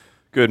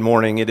Good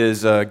morning. It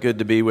is good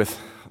to be with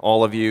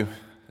all of you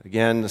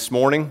again this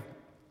morning.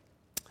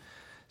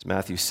 As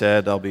Matthew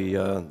said, I'll be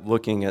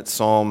looking at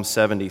Psalm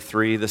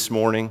 73 this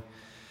morning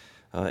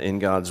in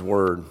God's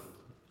Word.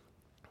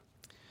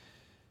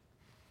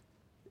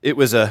 It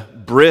was a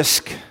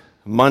brisk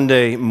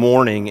Monday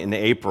morning in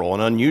April,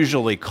 an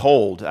unusually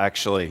cold,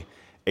 actually,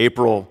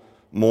 April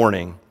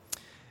morning.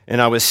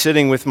 And I was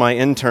sitting with my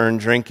intern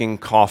drinking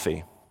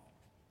coffee.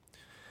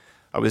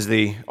 I was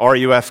the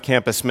RUF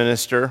campus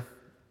minister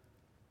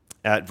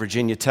at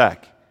Virginia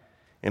Tech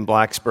in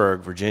Blacksburg,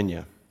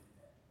 Virginia.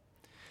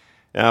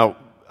 Now,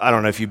 I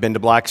don't know if you've been to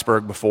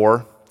Blacksburg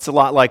before. It's a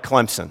lot like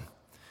Clemson.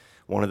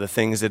 One of the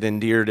things that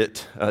endeared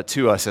it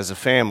to us as a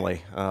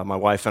family, my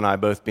wife and I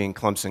both being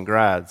Clemson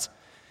grads.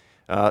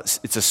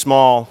 It's a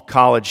small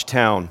college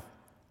town.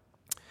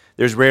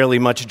 There's rarely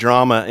much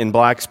drama in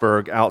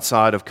Blacksburg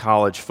outside of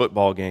college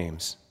football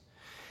games.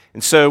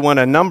 And so when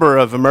a number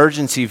of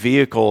emergency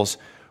vehicles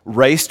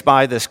raced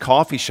by this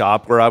coffee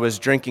shop where I was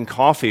drinking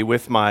coffee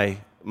with my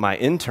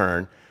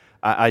intern,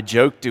 I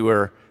joked to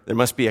her, there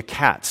must be a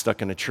cat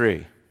stuck in a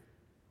tree.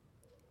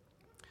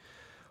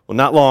 Well,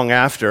 not long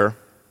after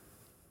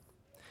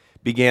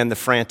began the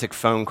frantic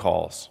phone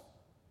calls.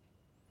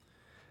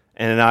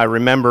 And I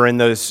remember in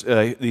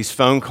these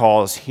phone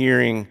calls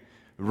hearing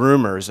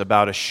rumors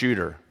about a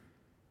shooter.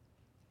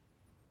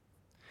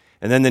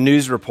 And then the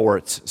news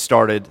reports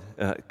started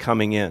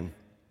coming in,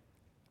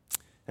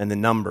 and the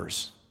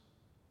numbers.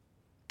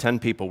 10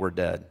 people were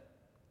dead.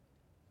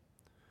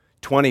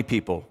 20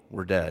 people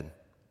were dead.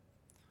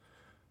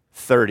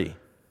 30.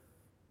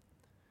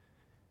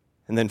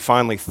 And then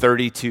finally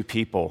 32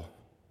 people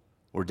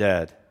were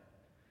dead,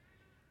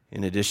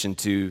 in addition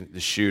to the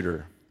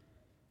shooter.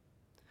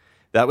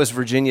 That was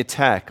Virginia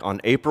Tech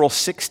on April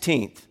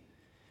 16th,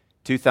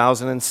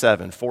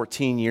 2007,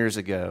 14 years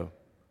ago,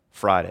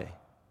 Friday.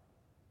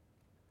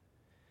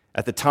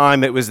 At the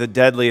time, it was the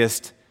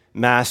deadliest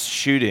mass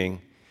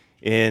shooting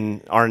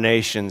in our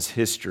nation's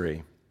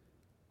history.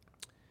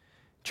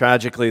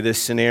 Tragically,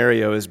 this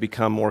scenario has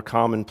become more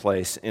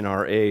commonplace in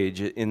our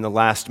age. In the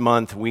last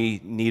month, we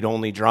need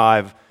only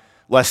drive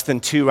less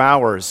than 2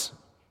 hours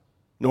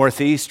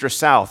northeast or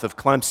south of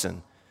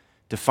Clemson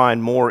to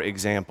find more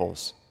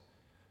examples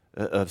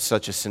of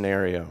such a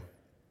scenario.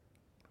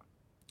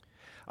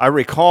 I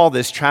recall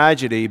this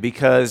tragedy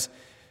because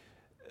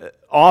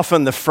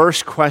often the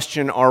first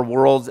question our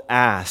world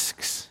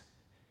asks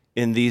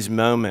in these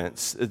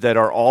moments that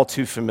are all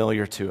too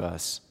familiar to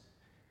us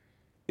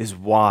is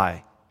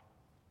why?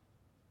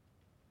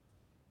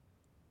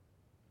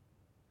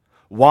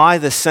 Why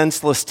the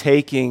senseless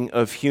taking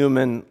of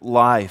human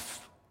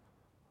life?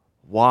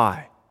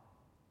 Why?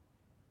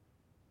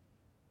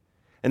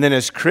 And then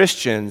as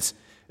Christians,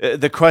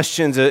 the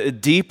question's a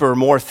deeper,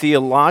 more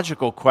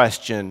theological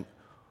question.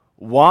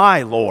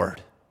 Why,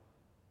 Lord?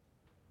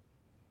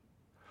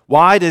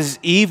 Why does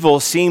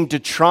evil seem to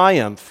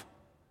triumph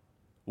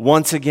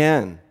once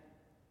again?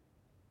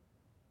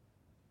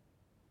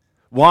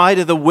 Why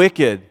do the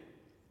wicked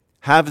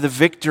have the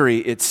victory,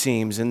 it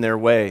seems, in their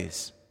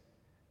ways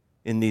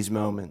in these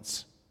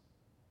moments?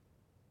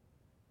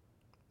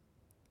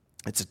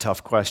 It's a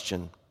tough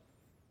question.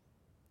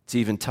 It's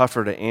even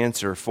tougher to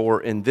answer,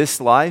 for in this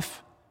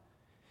life,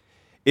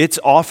 it's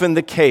often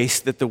the case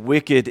that the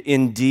wicked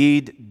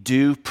indeed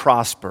do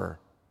prosper,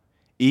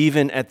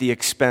 even at the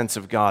expense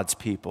of God's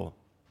people.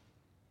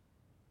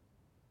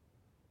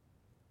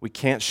 We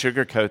can't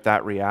sugarcoat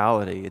that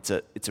reality. It's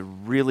a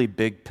really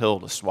big pill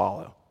to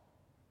swallow.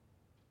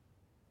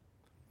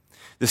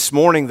 This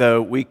morning,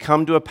 though, we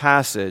come to a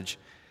passage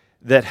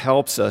that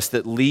helps us,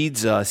 that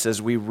leads us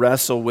as we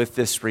wrestle with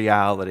this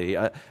reality,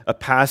 a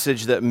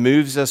passage that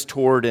moves us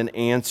toward an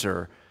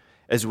answer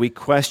as we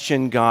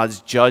question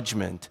God's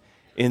judgment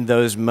in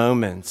those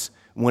moments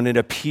when it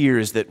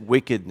appears that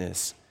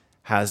wickedness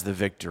has the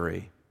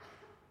victory.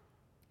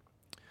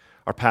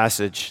 Our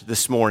passage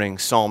this morning,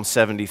 Psalm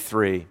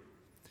 73.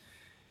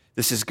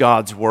 This is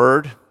God's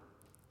word,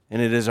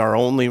 and it is our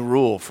only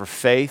rule for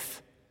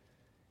faith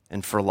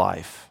and for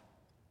life.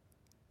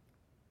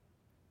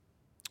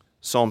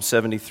 Psalm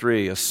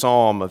 73, a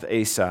psalm of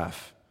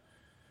Asaph.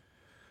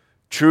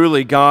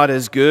 Truly God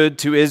is good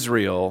to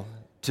Israel,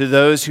 to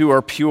those who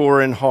are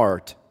pure in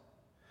heart.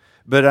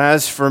 But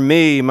as for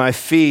me, my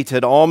feet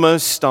had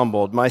almost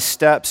stumbled, my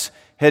steps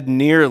had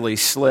nearly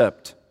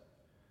slipped.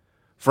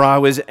 For I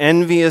was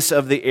envious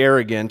of the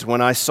arrogant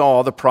when I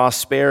saw the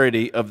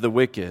prosperity of the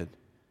wicked.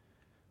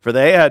 For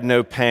they had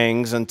no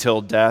pangs until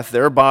death.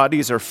 Their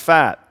bodies are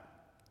fat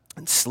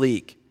and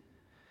sleek.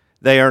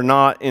 They are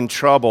not in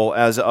trouble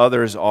as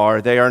others are.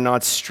 They are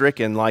not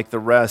stricken like the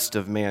rest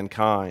of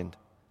mankind.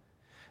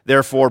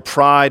 Therefore,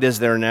 pride is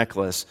their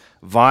necklace.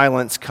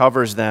 Violence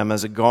covers them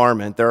as a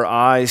garment. Their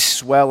eyes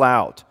swell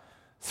out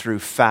through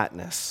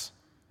fatness.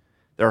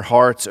 Their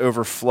hearts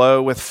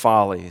overflow with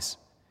follies.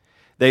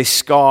 They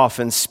scoff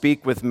and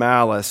speak with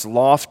malice.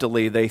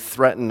 Loftily they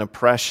threaten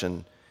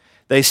oppression.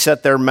 They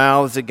set their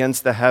mouths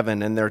against the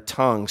heaven, and their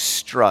tongue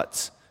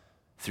struts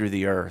through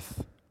the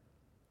earth.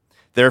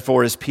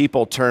 Therefore his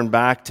people turn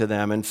back to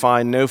them and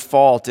find no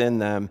fault in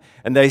them.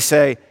 And they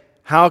say,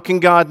 how can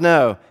God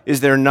know?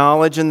 Is there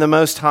knowledge in the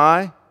Most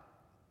High?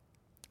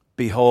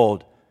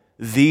 Behold,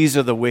 these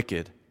are the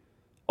wicked,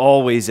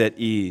 always at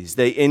ease.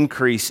 They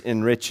increase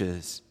in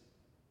riches.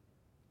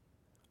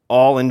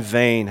 All in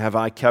vain have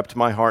I kept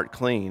my heart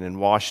clean and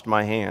washed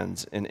my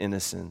hands in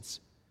innocence.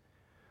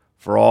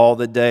 For all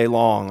the day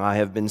long I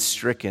have been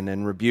stricken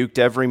and rebuked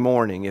every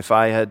morning. If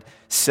I had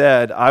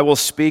said, I will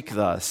speak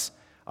thus,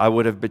 I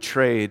would have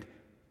betrayed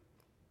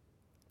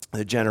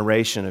the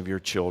generation of your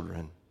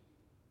children.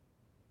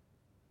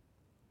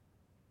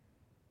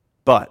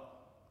 But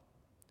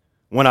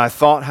when I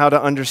thought how to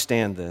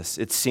understand this,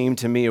 it seemed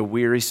to me a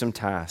wearisome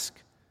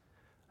task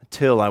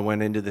until I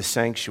went into the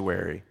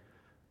sanctuary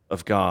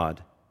of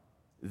God.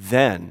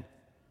 Then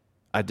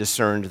I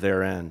discerned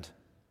their end.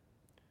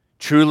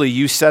 Truly,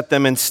 you set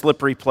them in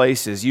slippery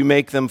places. You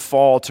make them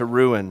fall to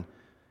ruin.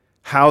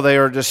 How they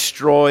are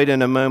destroyed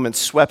in a moment,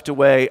 swept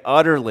away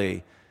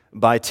utterly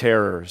by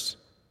terrors.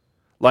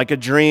 Like a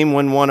dream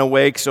when one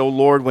awakes, O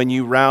Lord, when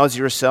you rouse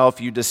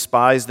yourself, you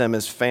despise them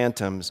as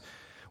phantoms.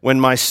 When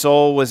my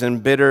soul was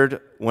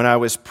embittered, when I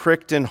was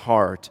pricked in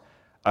heart,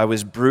 I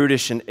was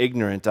brutish and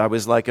ignorant. I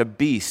was like a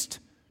beast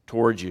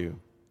toward you.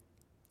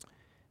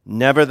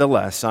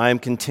 Nevertheless, I am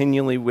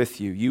continually with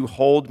you. You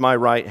hold my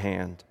right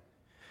hand.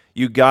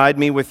 You guide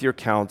me with your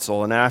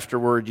counsel, and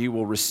afterward you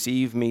will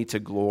receive me to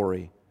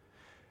glory.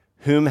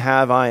 Whom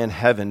have I in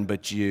heaven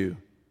but you?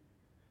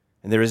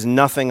 And there is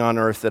nothing on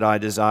earth that I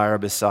desire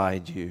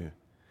beside you.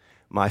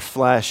 My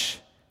flesh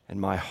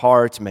and my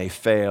heart may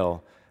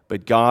fail,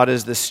 but God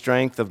is the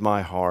strength of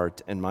my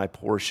heart and my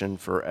portion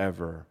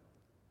forever.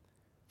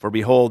 For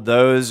behold,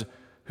 those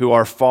who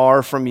are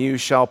far from you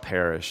shall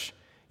perish.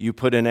 You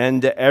put an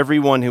end to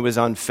everyone who is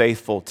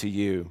unfaithful to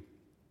you.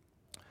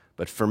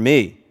 But for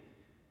me,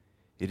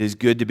 it is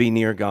good to be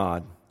near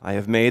God. I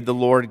have made the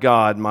Lord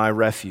God my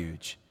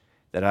refuge,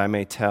 that I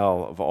may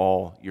tell of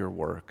all your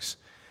works.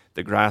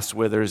 The grass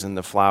withers and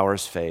the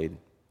flowers fade,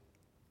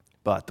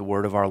 but the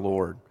word of our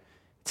Lord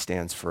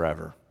stands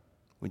forever.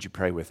 Would you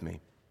pray with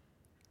me?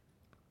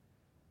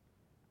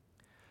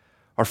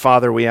 Our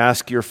Father, we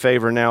ask your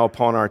favor now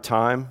upon our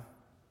time.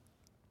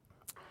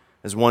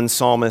 As one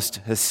psalmist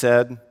has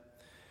said,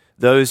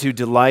 those who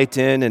delight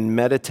in and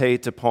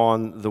meditate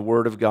upon the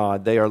word of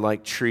God, they are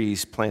like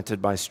trees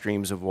planted by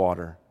streams of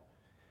water.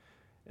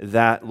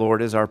 That,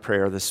 Lord, is our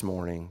prayer this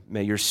morning.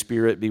 May your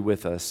Spirit be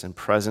with us and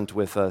present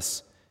with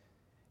us.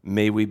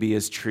 May we be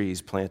as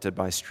trees planted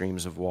by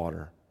streams of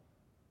water.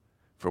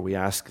 For we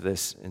ask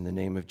this in the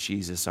name of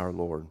Jesus our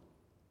Lord.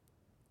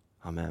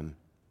 Amen.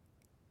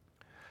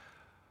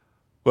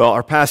 Well,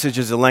 our passage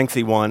is a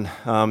lengthy one.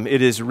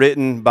 It is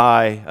written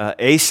by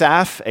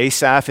Asaph.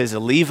 Asaph is a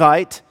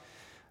Levite.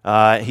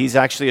 He's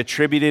actually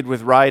attributed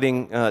with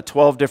writing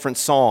 12 different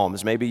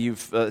psalms. Maybe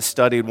you've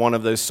studied one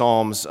of those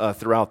psalms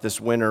throughout this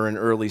winter and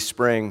early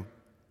spring.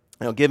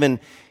 Now, given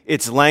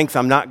its length,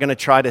 I'm not going to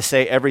try to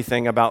say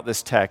everything about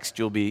this text.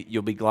 You'll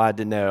be glad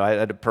to know. I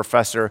had a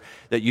professor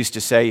that used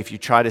to say, if you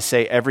try to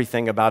say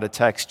everything about a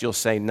text, you'll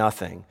say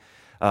nothing.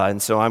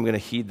 And so I'm going to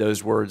heed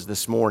those words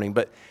this morning.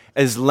 But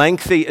as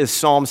lengthy as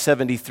Psalm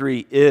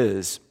 73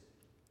 is,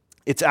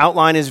 its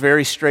outline is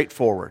very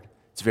straightforward.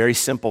 It's very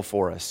simple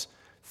for us.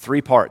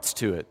 3 parts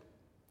to it.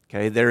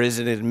 Okay, there is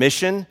an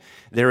admission,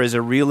 there is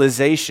a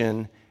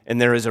realization, and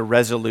there is a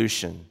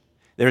resolution.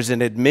 There's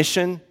an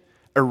admission,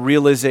 a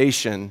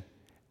realization,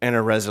 and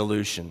a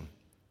resolution.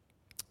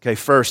 Okay,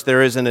 first,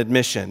 there is an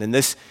admission. And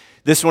this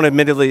one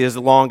admittedly is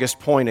the longest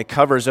point. It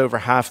covers over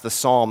half the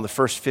psalm, the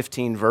first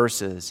 15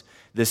 verses,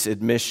 this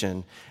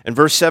admission. And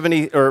verse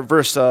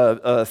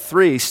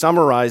 3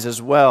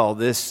 summarizes well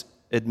this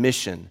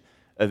admission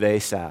of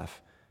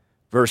Asaph.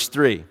 Verse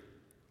 3,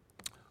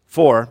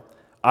 for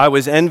I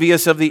was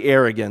envious of the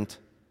arrogant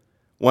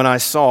when I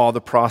saw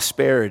the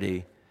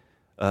prosperity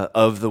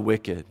of the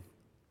wicked.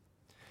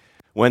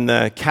 When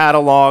the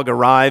catalog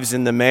arrives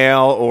in the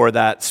mail or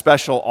that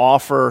special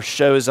offer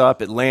shows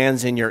up, it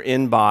lands in your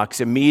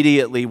inbox,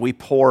 immediately we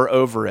pore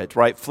over it,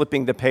 right?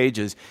 Flipping the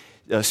pages,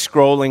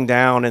 scrolling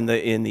down in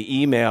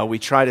the email, we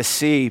try to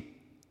see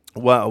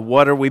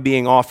what are we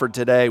being offered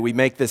today. We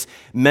make this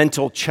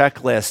mental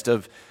checklist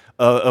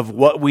of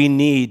what we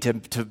need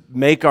to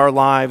make our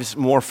lives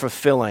more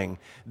fulfilling.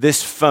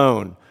 This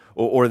phone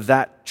or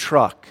that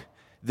truck,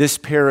 this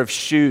pair of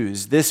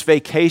shoes, this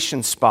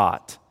vacation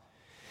spot,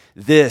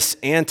 this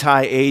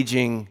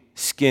anti-aging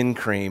skin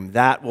cream,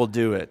 that will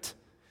do it.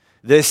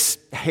 This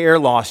hair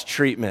loss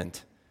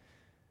treatment,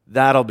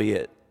 that'll be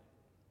it.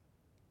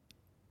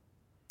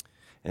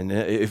 And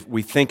if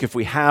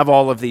we have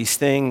all of these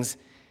things,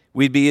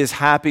 we'd be as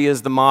happy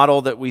as the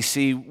model that we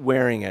see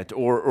wearing it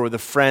or the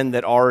friend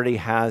that already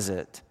has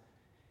it.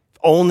 If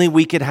only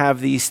we could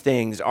have these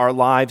things, our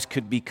lives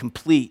could be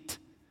complete,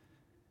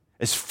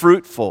 as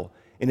fruitful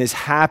and as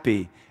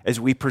happy as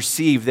we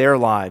perceive their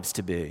lives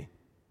to be.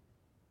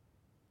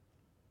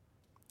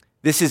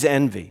 This is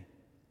envy.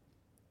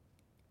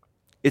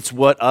 It's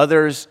what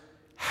others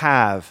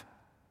have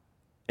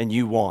and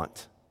you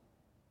want.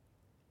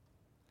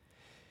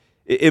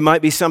 It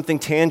might be something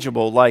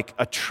tangible like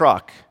a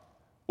truck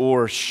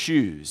or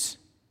shoes.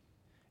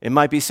 It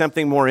might be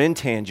something more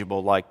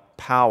intangible like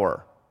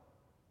power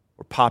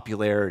or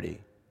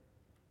popularity.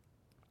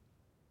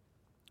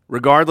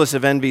 Regardless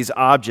of envy's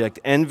object,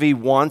 envy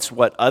wants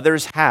what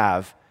others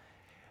have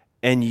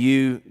and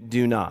you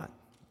do not.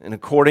 And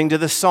according to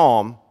the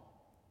psalm,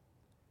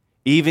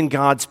 even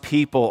God's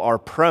people are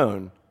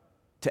prone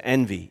to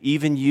envy.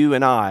 Even you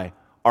and I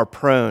are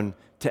prone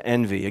to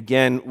envy.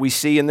 Again, we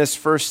see in this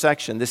first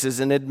section, this is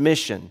an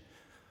admission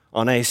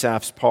on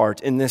Asaph's part.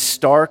 In this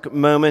stark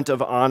moment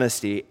of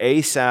honesty,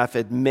 Asaph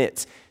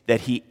admits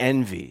that he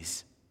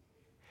envies.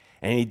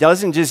 And he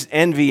doesn't just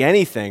envy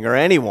anything or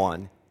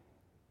anyone.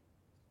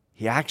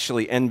 He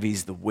actually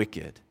envies the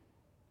wicked.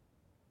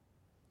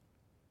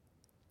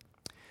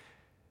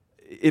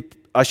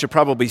 I should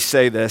probably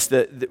say this,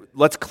 that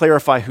let's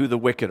clarify who the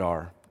wicked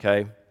are,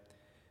 okay?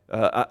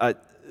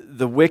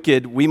 The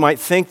wicked, we might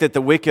think that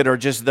the wicked are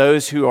just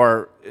those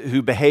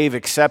who behave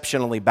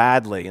exceptionally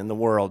badly in the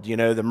world,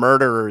 the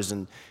murderers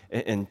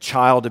and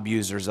child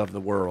abusers of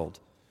the world.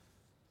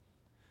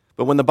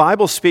 But when the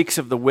Bible speaks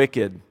of the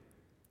wicked,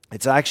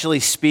 it's actually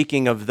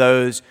speaking of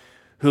those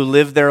who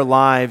live their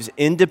lives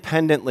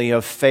independently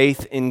of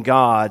faith in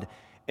God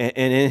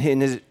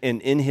and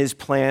in His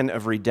plan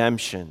of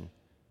redemption.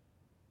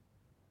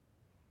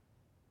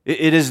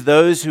 It is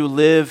those who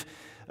live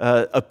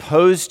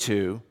opposed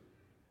to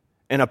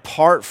and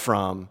apart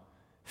from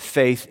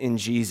faith in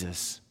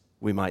Jesus,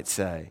 we might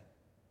say.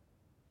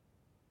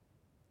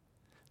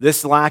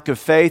 This lack of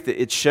faith,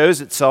 it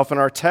shows itself in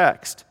our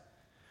text.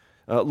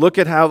 Look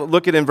at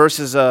in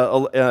verses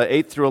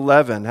 8 through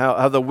 11,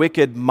 how the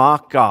wicked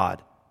mock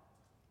God.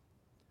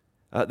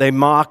 They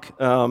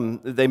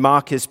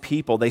mock His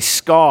people. They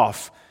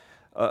scoff.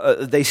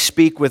 They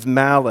speak with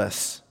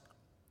malice.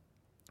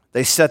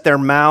 They set their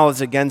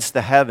mouths against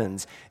the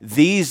heavens.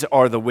 These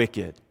are the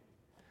wicked,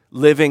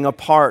 living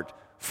apart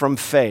from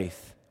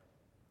faith.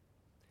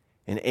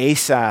 And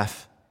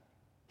Asaph,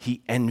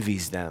 he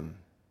envies them.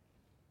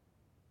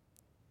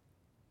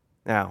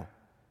 Now,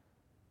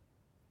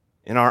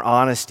 in our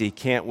honesty,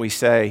 can't we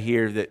say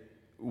here that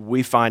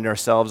we find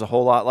ourselves a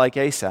whole lot like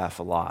Asaph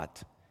a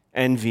lot,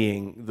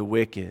 envying the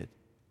wicked?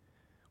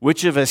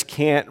 Which of us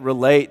can't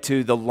relate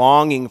to the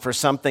longing for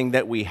something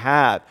that we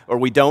have or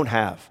we don't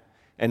have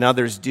and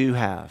others do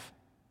have?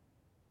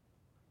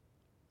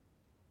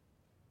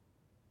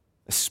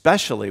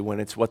 Especially when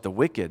it's what the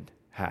wicked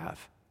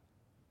have.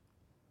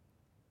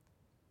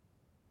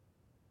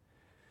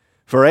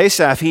 For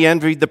Asaph, he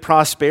envied the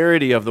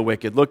prosperity of the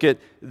wicked. Look at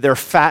their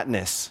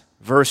fatness,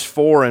 verse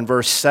 4 and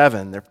verse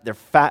 7, their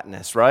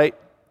fatness, right?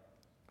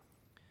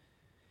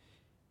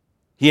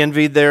 He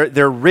envied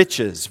their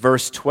riches,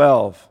 verse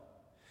 12.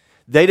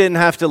 They didn't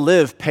have to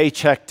live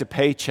paycheck to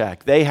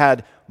paycheck. They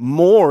had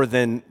more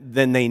than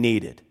they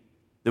needed.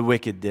 The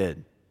wicked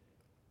did.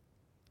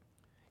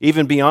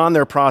 Even beyond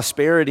their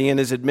prosperity, in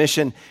his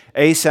admission,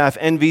 Asaph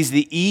envies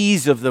the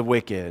ease of the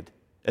wicked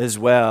as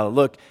well.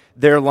 Look,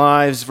 their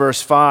lives,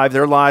 verse 5,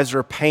 their lives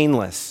are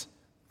painless.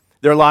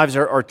 Their lives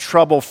are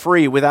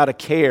trouble-free, without a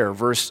care,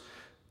 verse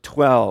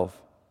 12.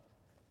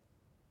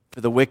 For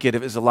the wicked,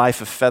 it was a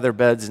life of feather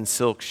beds and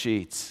silk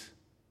sheets.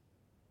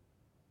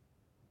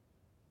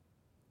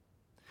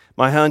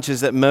 My hunch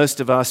is that most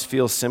of us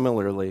feel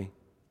similarly,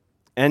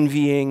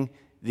 envying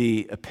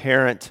the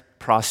apparent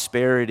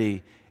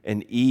prosperity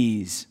and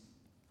ease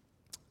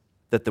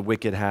that the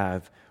wicked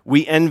have.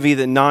 We envy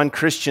that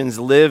non-Christians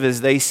live as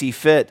they see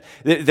fit.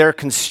 Their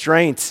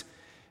constraints,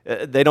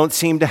 they don't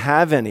seem to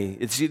have any.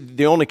 It's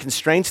the only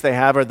constraints they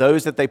have are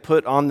those that they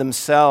put on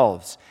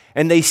themselves.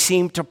 And they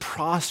seem to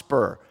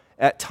prosper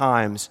at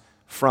times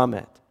from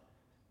it.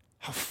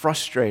 How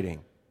frustrating.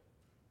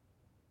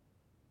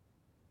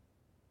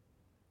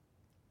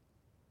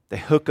 They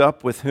hook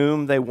up with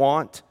whom they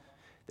want.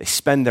 They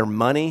spend their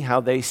money how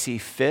they see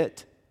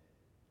fit.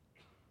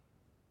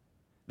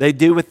 They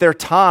do with their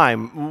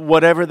time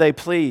whatever they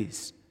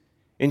please.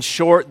 In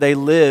short, they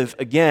live,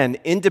 again,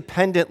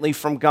 independently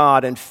from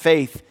God and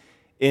faith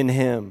in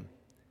Him.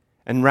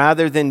 And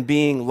rather than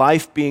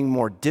life being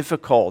more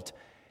difficult,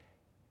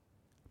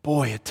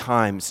 boy, at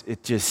times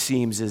it just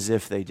seems as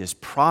if they just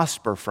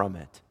prosper from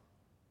it.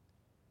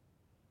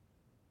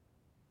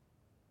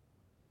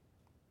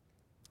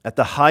 At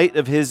the height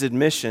of his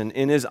admission,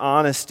 in his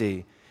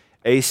honesty,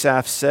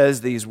 Asaph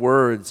says these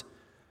words.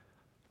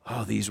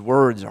 Oh, these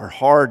words are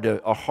hard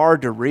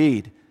to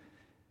read.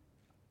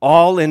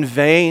 All in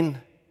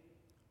vain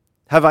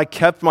have I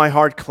kept my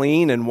heart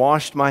clean and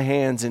washed my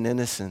hands in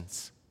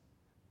innocence.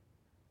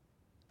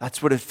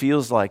 That's what it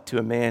feels like to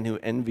a man who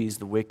envies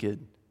the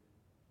wicked.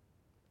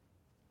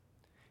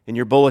 In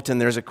your bulletin,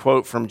 there's a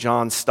quote from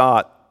John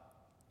Stott,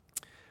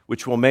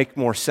 which will make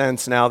more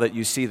sense now that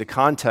you see the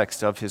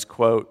context of his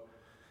quote.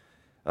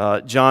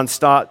 John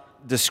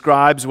Stott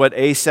describes what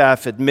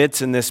Asaph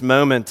admits in this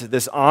moment,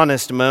 this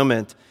honest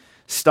moment.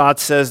 Stott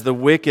says the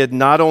wicked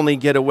not only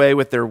get away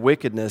with their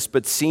wickedness,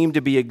 but seem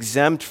to be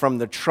exempt from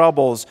the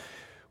troubles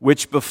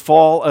which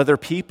befall other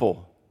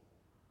people.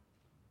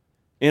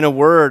 In a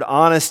word,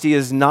 honesty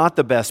is not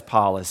the best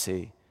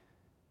policy.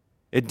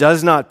 It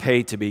does not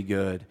pay to be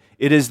good.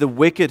 It is the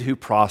wicked who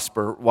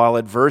prosper, while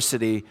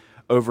adversity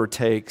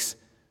overtakes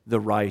the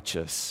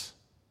righteous.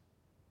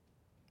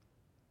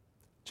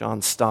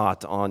 John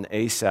Stott on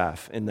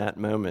Asaph in that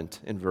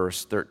moment in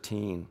verse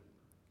 13.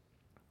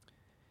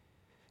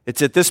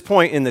 It's at this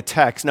point in the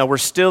text. Now, we're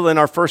still in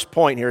our first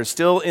point here,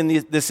 still in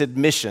this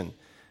admission.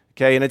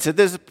 Okay, and it's at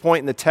this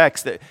point in the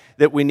text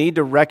that we need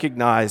to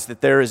recognize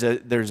that there's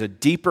a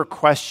deeper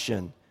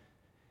question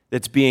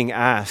that's being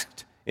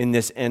asked in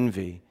this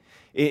envy.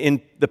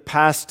 In the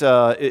past,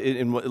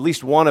 in at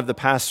least one of the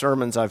past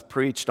sermons I've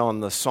preached on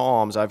the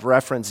Psalms, I've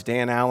referenced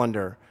Dan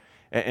Allender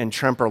and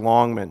Tremper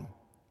Longman.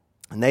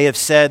 And they have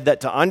said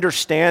that to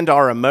understand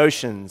our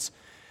emotions,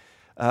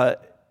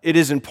 it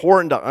is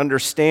important to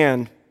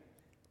understand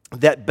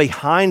that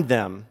behind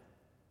them,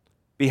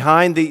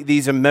 behind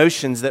these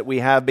emotions that we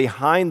have,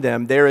 behind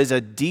them, there is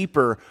a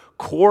deeper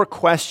core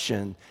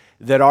question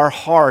that our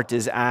heart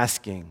is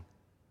asking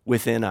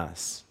within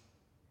us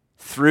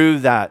through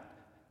that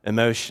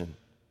emotion.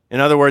 In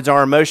other words,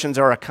 our emotions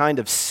are a kind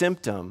of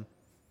symptom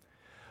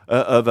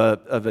of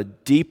a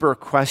deeper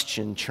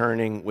question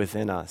churning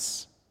within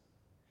us.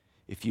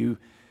 If you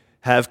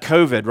have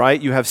COVID, right,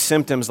 you have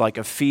symptoms like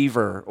a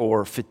fever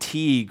or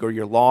fatigue or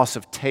your loss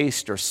of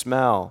taste or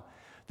smell.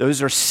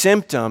 Those are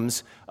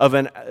symptoms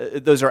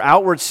those are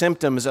outward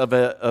symptoms of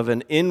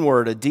an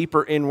inward, a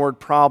deeper inward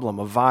problem,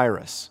 a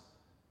virus.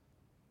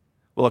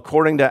 Well,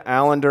 according to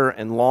Allender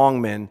and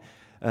Longman,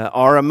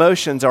 our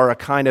emotions are a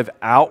kind of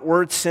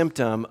outward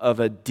symptom of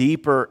a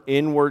deeper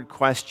inward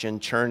question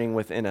churning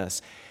within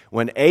us.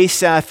 When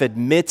Asaph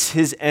admits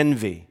his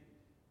envy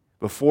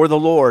before the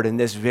Lord in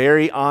this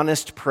very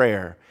honest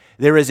prayer,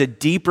 there is a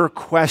deeper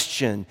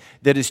question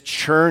that is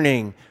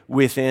churning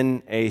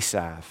within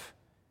Asaph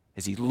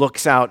as he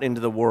looks out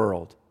into the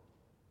world.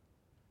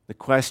 The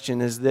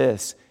question is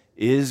this: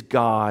 is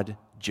God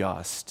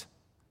just?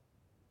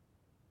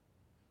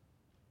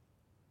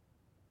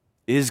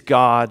 Is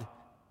God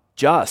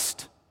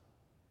just?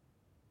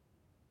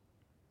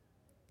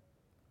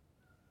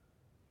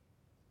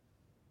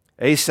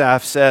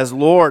 Asaph says,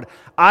 Lord,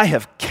 I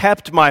have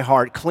kept my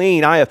heart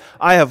clean. I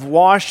have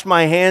washed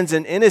my hands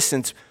in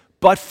innocence,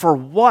 but for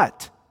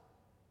what?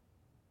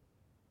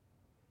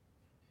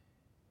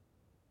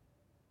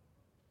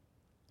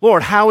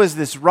 Lord, how is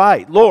this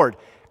right? Lord,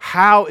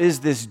 how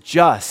is this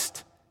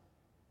just?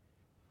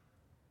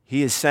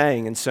 He is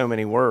saying in so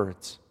many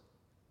words.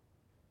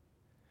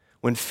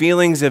 When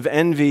feelings of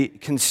envy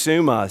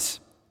consume us,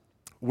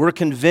 we're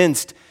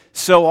convinced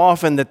so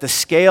often that the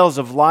scales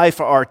of life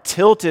are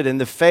tilted in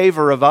the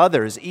favor of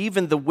others,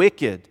 even the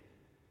wicked.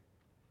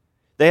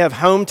 They have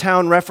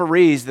hometown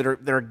referees that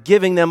are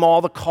giving them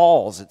all the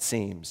calls, it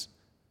seems.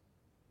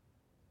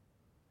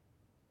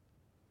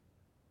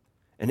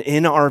 And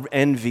in our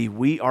envy,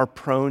 we are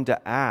prone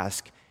to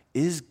ask,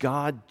 is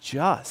God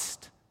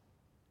just?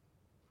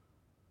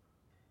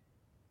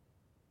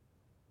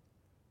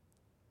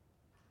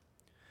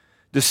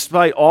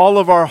 Despite all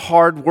of our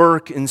hard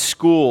work in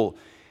school,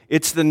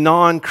 it's the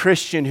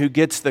non-Christian who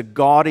gets the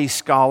gaudy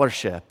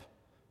scholarship.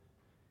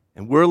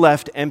 And we're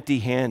left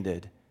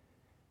empty-handed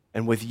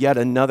and with yet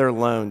another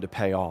loan to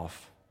pay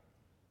off.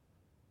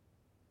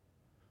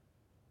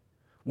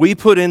 We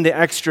put in the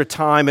extra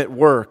time at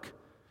work,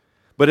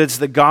 but it's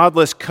the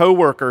godless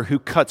coworker who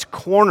cuts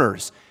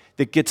corners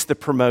that gets the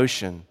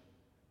promotion.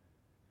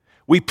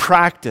 We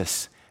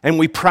practice, and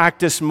we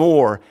practice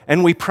more,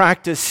 and we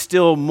practice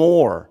still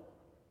more.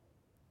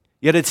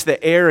 Yet it's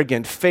the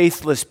arrogant,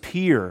 faithless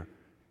peer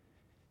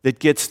that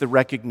gets the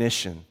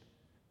recognition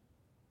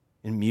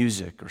in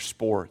music or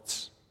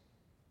sports.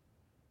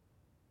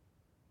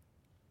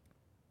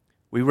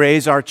 We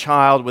raise our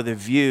child with a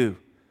view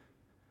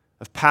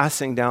of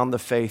passing down the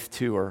faith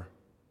to her.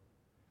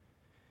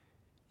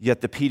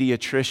 Yet the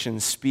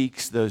pediatrician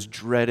speaks those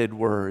dreaded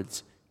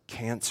words,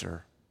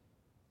 cancer.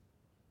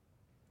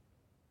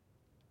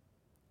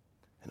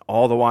 And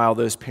all the while,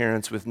 those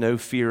parents with no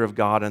fear of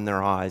God in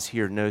their eyes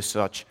hear no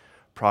such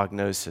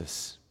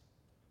prognosis.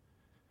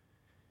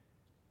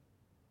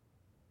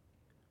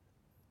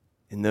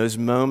 In those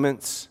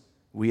moments,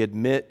 we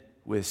admit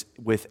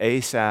with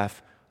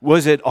Asaph,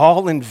 was it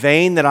all in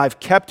vain that I've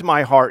kept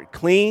my heart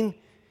clean?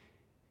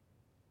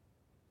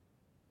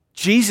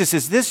 Jesus,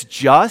 is this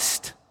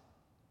just?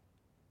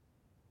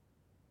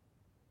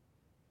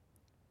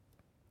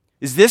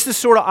 Is this the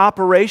sort of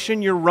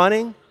operation you're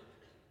running?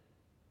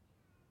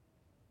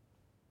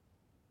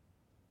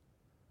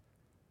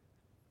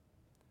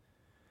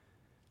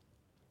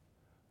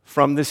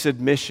 From this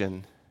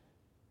admission,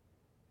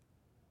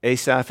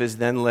 Asaph is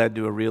then led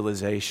to a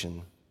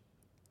realization,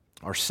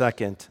 our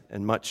second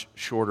and much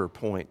shorter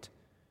point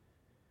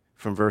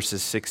from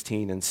verses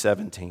 16 and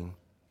 17.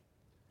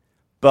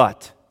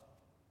 But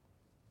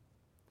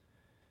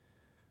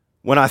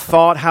when I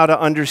thought how to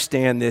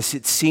understand this,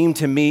 it seemed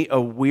to me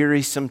a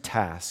wearisome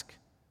task.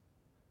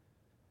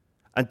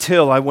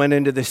 Until I went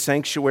into the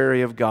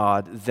sanctuary of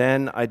God,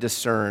 then I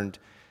discerned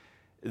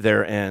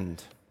their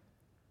end.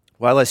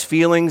 While his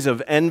feelings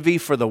of envy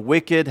for the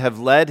wicked have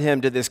led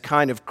him to this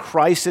kind of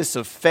crisis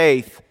of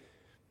faith,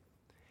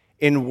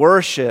 in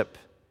worship,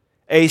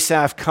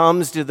 Asaph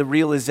comes to the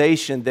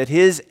realization that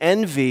his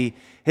envy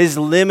has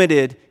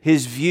limited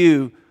his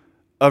view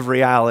of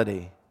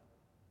reality.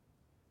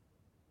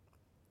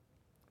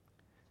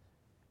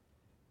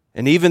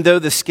 And even though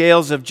the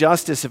scales of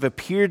justice have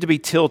appeared to be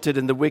tilted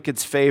in the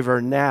wicked's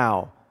favor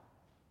now,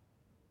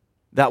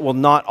 that will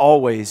not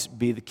always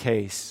be the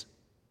case.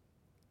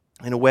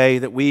 In a way,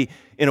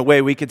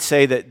 we could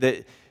say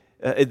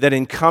that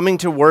in coming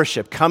to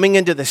worship, coming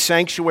into the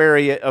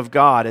sanctuary of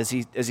God, as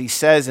he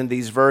says in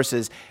these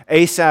verses,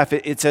 Asaph,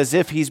 it's as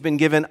if he's been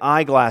given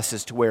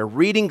eyeglasses to wear,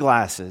 reading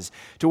glasses,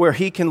 to where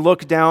he can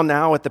look down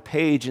now at the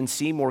page and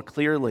see more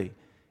clearly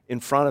in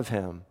front of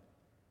him.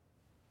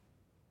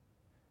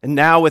 And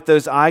now with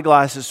those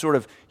eyeglasses sort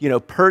of,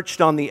 perched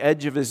on the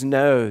edge of his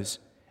nose,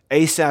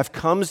 Asaph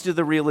comes to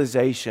the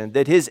realization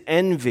that his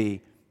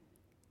envy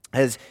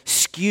has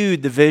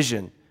skewed the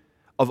vision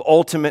of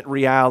ultimate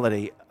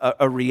reality,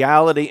 a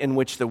reality in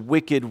which the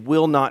wicked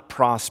will not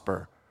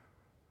prosper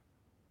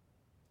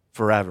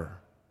forever.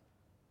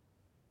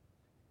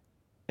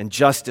 And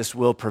justice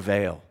will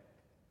prevail.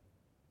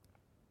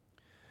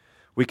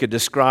 We could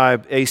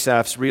describe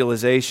Asaph's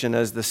realization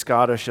as the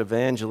Scottish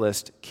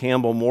evangelist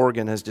Campbell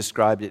Morgan has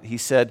described it. He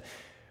said,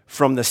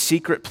 "From the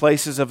secret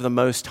places of the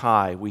Most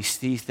High, we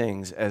see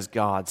things as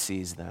God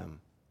sees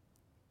them."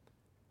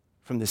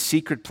 From the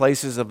secret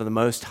places of the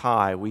Most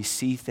High, we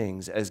see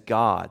things as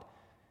God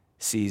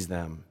sees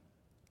them.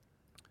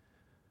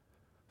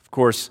 Of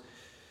course,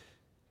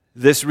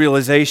 this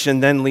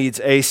realization then leads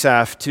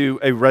Asaph to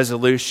a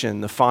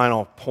resolution, the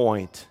final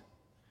point.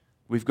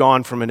 We've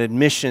gone from an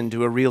admission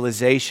to a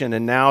realization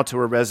and now to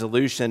a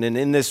resolution. And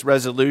in this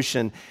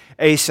resolution,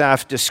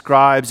 Asaph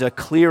describes a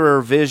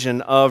clearer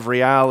vision of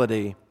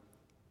reality.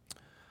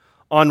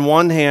 On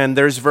one hand,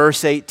 there's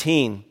verse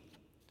 18.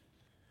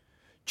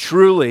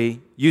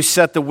 "Truly, you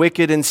set the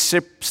wicked in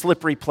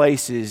slippery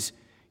places.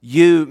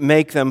 You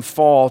make them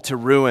fall to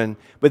ruin."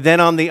 But then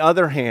on the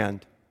other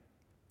hand,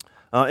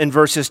 in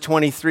verses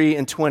 23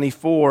 and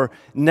 24,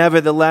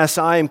 "Nevertheless,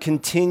 I am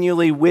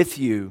continually with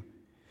you.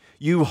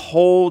 You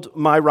hold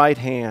my right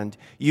hand.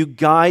 You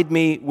guide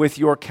me with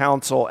your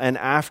counsel, and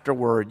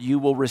afterward you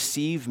will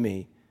receive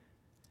me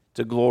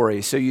to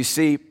glory." So you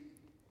see,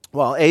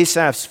 while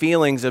Asaph's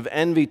feelings of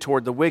envy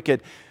toward the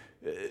wicked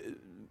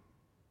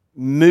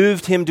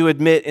moved him to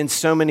admit in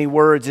so many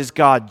words, "Is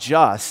God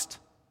just?"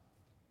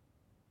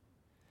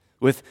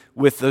 With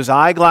those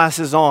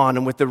eyeglasses on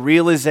and with the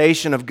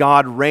realization of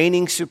God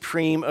reigning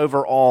supreme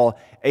over all,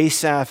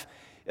 Asaph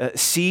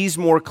sees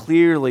more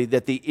clearly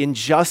that the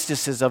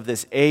injustices of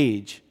this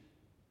age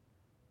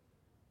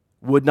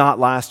would not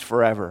last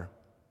forever.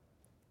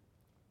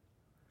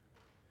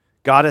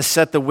 God has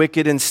set the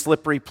wicked in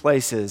slippery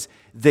places.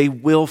 They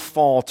will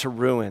fall to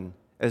ruin,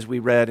 as we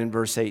read in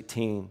verse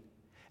 18.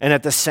 And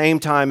at the same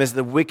time as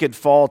the wicked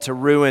fall to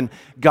ruin,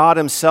 God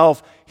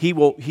himself, he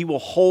will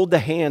hold the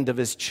hand of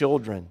his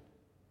children.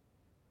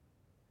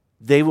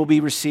 They will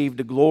be received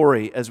to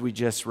glory, as we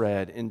just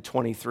read in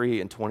 23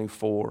 and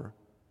 24.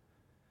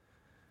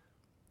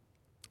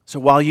 So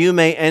while you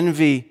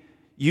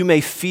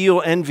may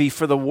feel envy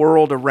for the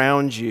world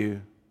around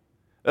you,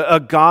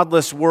 a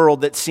godless world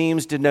that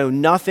seems to know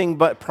nothing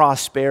but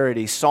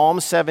prosperity,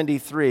 Psalm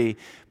 73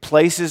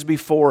 places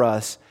before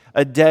us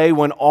a day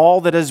when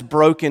all that is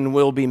broken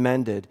will be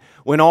mended,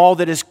 when all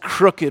that is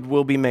crooked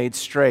will be made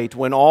straight,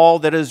 when all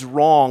that is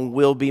wrong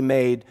will be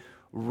made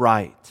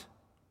right.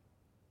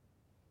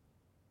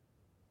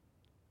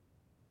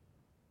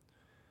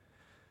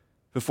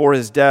 Before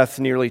his death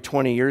nearly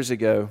 20 years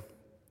ago,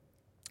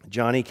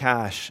 Johnny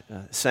Cash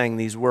sang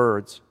these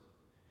words.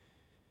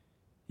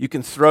 "You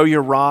can throw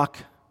your rock,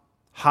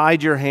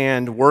 hide your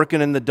hand,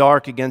 working in the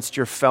dark against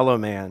your fellow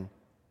man.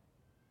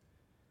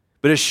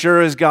 But as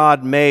sure as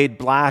God made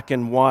black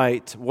and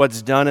white,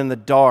 what's done in the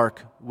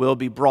dark will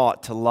be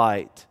brought to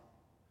light.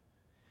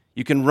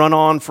 You can run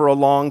on for a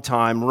long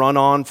time, run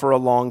on for a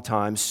long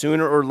time.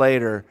 Sooner or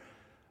later,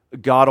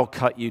 God will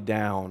cut you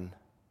down.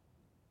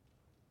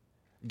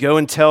 Go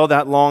and tell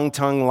that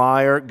long-tongued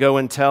liar, go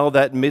and tell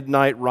that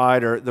midnight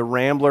rider, the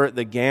rambler,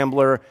 the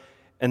gambler,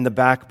 and the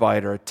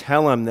backbiter.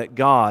 Tell him that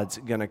God's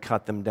going to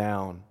cut them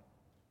down."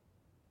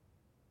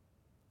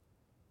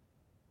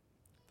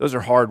 Those are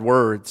hard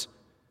words.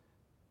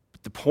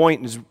 But the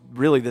point is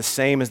really the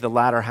same as the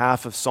latter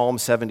half of Psalm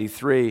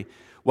 73.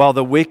 While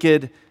the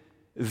wicked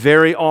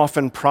very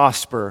often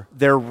prosper,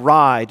 their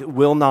ride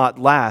will not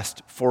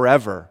last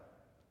forever.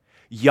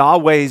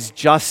 Yahweh's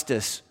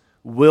justice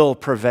will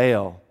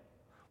prevail.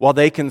 While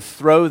they can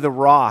throw the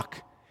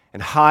rock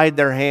and hide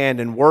their hand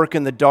and work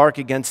in the dark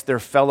against their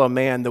fellow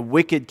man, the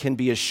wicked can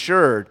be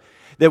assured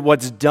that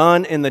what's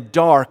done in the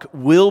dark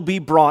will be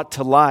brought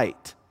to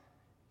light.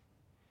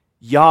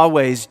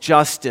 Yahweh's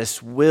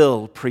justice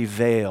will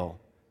prevail.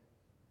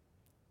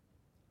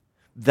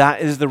 That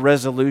is the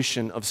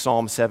resolution of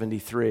Psalm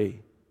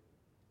 73.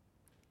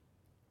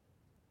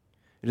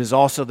 It is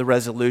also the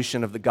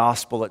resolution of the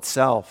gospel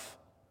itself.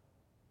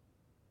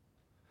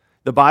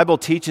 The Bible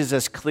teaches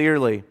us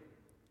clearly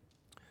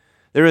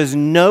there is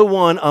no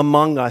one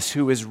among us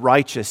who is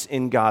righteous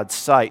in God's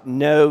sight.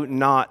 No,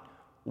 not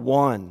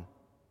one.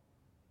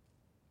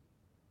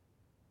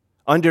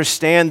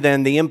 Understand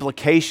then the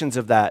implications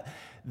of that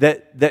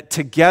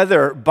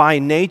together by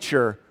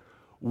nature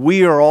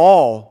we are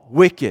all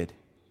wicked.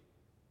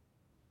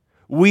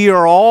 We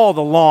are all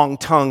the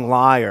long-tongued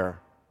liar,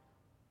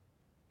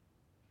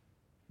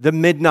 the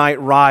midnight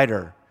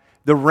rider,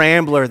 the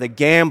rambler, the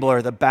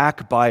gambler, the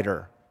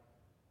backbiter.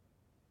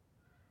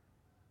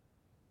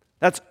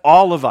 That's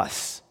all of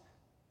us.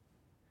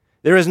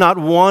 There is not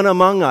one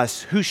among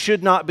us who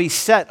should not be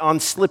set on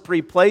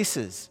slippery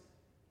places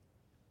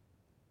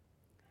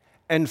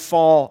and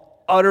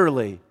fall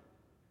utterly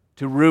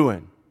to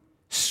ruin,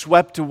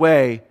 swept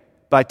away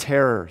by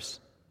terrors.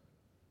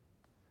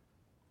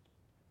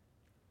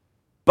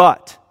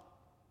 But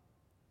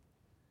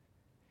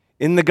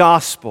in the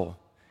gospel,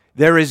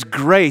 there is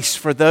grace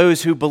for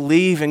those who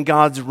believe in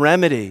God's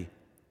remedy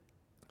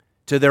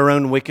to their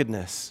own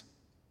wickedness.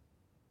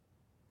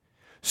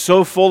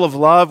 So full of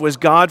love was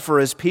God for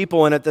His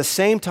people, and at the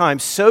same time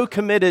so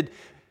committed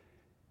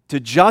to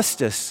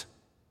justice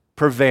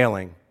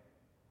prevailing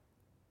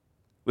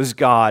was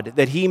God,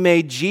 that He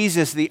made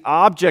Jesus the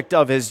object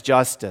of His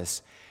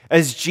justice,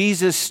 as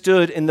Jesus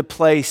stood in the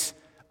place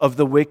of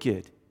the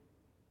wicked.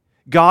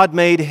 God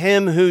made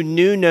Him who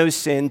knew no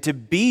sin to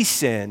be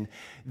sin,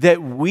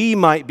 that we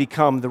might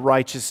become the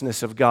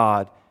righteousness of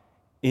God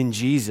in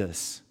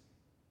Jesus.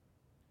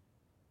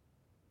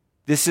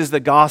 This is the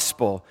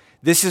gospel.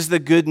 This is the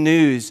good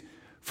news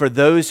for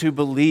those who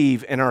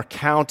believe and are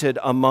counted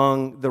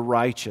among the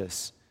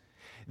righteous.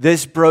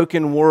 This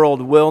broken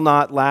world will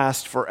not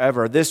last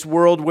forever. This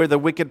world where the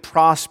wicked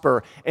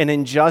prosper and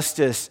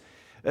injustice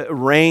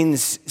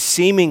reigns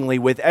seemingly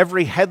with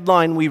every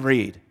headline we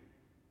read.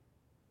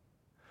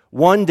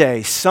 One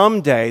day,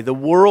 someday, the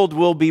world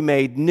will be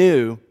made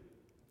new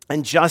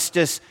and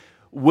justice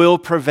will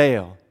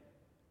prevail.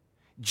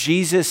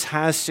 Jesus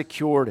has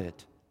secured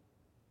it.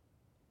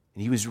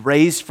 And He was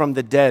raised from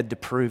the dead to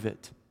prove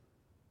it.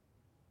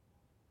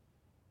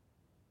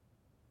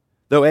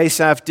 Though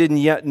Asaph didn't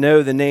yet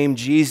know the name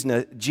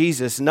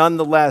Jesus,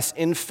 nonetheless,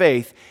 in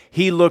faith,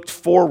 he looked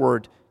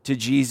forward to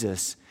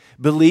Jesus,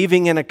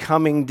 believing in a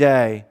coming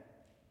day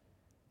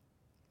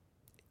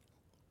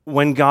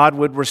when God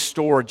would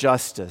restore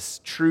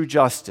justice, true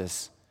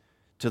justice,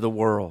 to the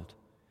world.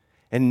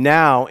 And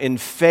now, in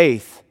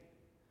faith,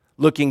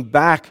 looking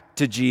back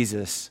to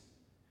Jesus,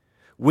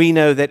 we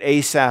know that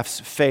Asaph's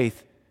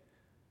faith,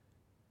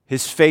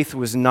 his faith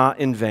was not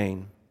in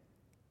vain.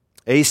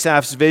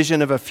 Asaph's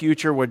vision of a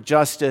future where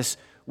justice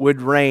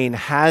would reign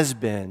has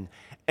been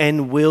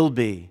and will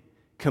be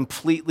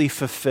completely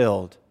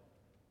fulfilled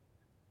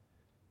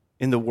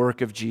in the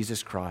work of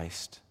Jesus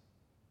Christ.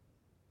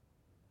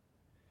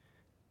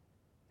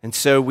 And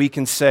so we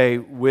can say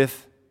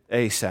with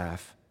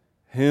Asaph,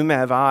 "Whom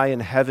have I in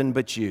heaven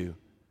but you?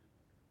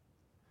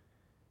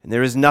 And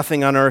there is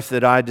nothing on earth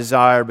that I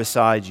desire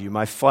beside you.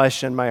 My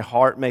flesh and my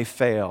heart may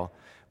fail,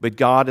 but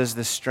God is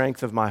the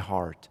strength of my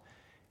heart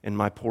and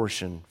my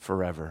portion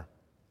forever."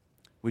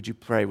 Would you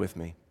pray with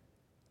me?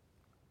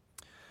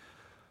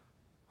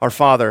 Our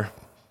Father,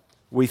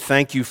 we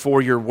thank you for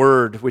your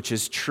word, which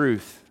is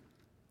truth.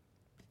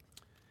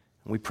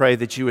 We pray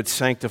that you would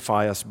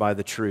sanctify us by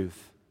the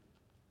truth.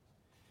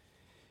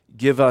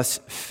 Give us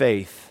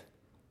faith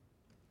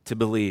to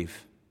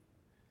believe.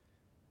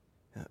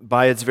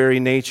 By its very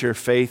nature,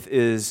 faith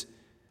is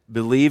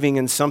believing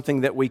in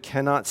something that we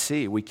cannot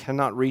see. We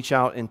cannot reach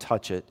out and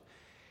touch it.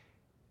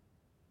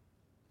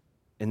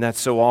 And that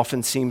so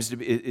often seems to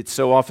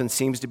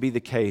be the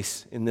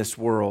case in this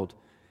world,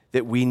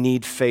 that we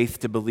need faith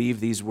to believe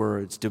these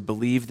words, to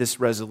believe this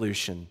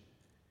resolution.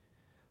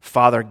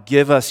 Father,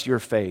 give us your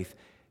faith.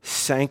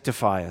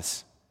 Sanctify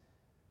us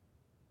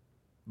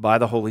by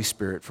the Holy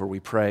Spirit, for we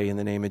pray in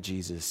the name of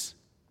Jesus.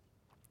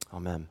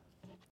 Amen.